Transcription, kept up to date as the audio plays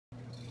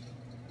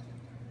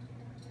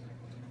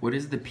What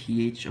is the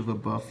pH of the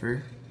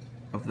buffer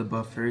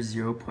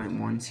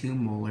 0.12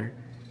 molar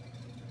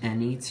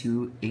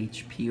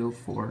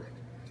Na2HPO4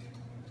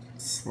 /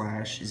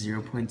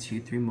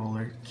 0.23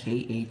 molar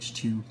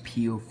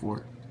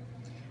KH2PO4?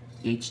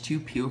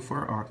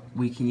 H2PO4,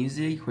 we can use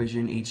the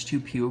equation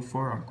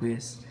H2PO4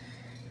 aqueous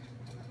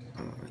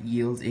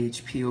yields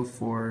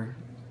HPO4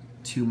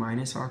 2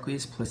 minus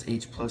aqueous plus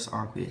H plus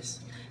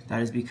aqueous.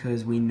 That is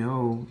because we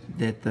know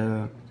that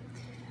the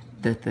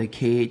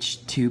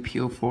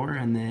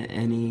KH2PO4 and the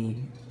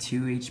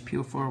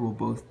Na2HPO4 will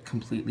both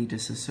completely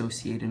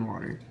disassociate in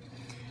water.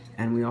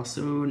 And we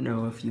also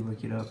know, if you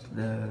look it up,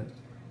 the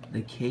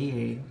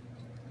Ka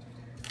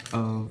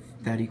of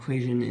that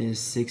equation is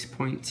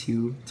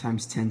 6.2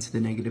 times 10 to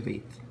the negative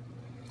 8th.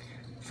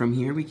 From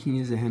here we can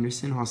use the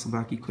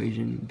Henderson-Hasselbalch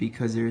equation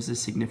because there is a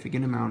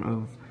significant amount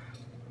of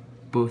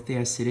both the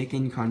acidic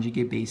and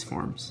conjugate base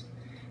forms.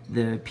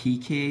 The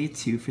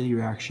pKa2 for the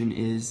reaction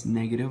is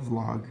negative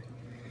log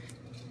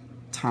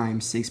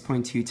times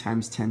 6.2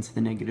 times 10 to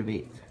the negative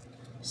 8th.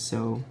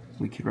 So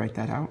we could write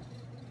that out.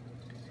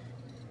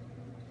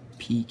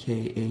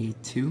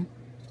 pKa2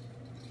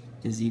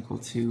 is equal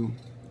to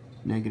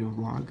negative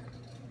log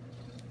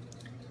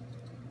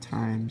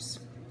times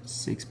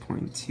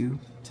 6.2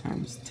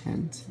 times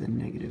 10 to the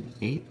negative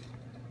 8th.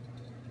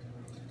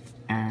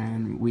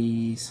 And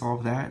we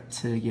solve that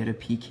to get a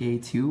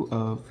pKa2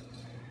 of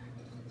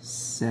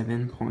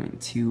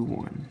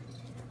 7.21.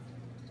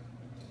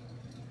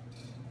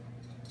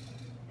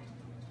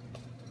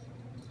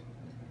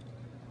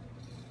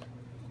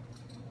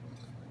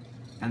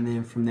 And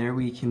then from there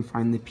we can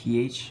find the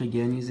pH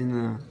again using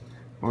the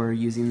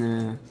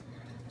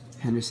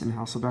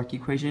Henderson-Hasselbalch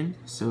equation.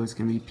 So it's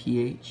going to be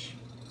pH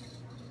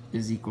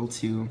is equal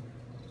to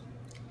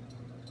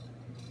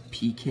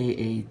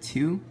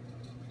pKa2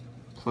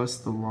 plus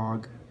the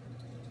log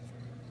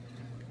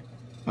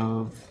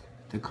of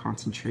the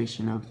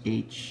concentration of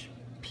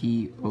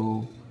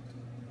HPO4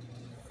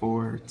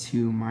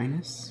 2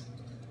 minus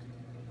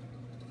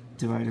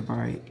divided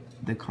by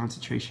the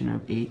concentration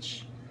of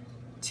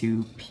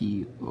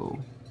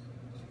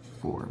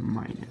H2PO4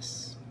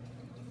 minus.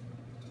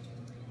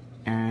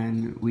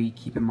 And we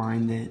keep in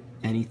mind that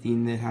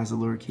anything that has a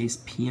lowercase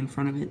p in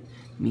front of it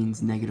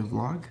means negative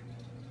log.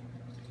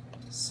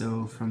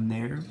 So from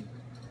there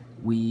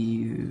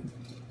we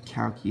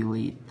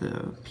calculate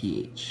the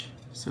pH.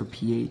 So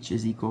pH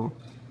is equal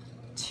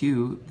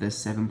to the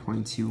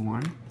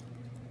 7.21.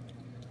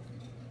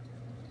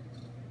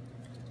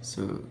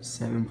 So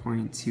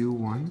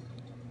 7.21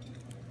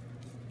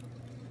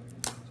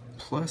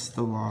 plus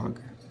the log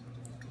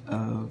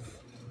of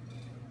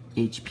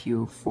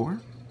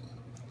HPO4,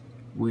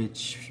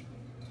 which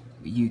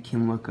you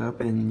can look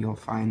up and you'll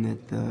find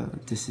that the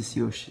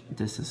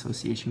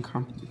dissociation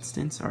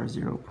constants are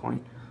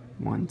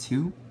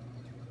 0.12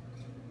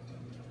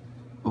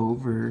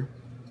 over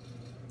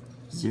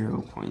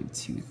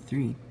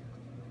 0.23,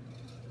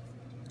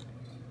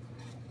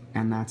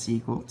 and that's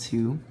equal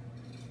to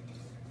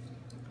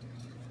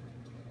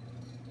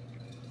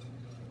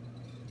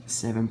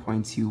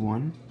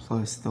 7.21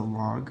 plus the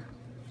log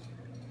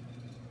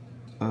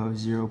of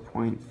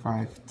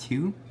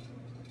 0.52,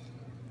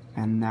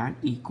 and that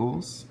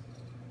equals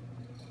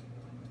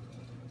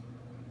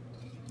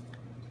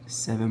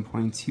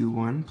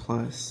 7.21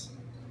 plus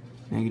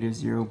negative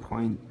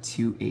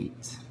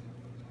 0.28.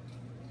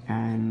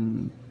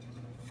 And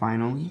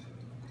finally,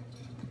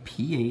 the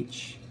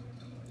pH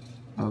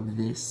of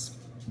this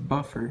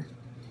buffer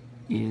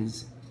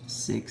is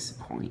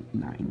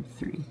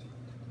 6.93.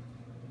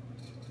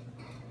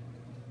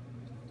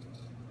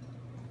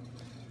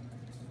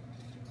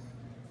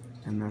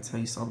 And that's how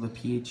you solve the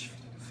pH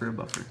for a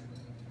buffer.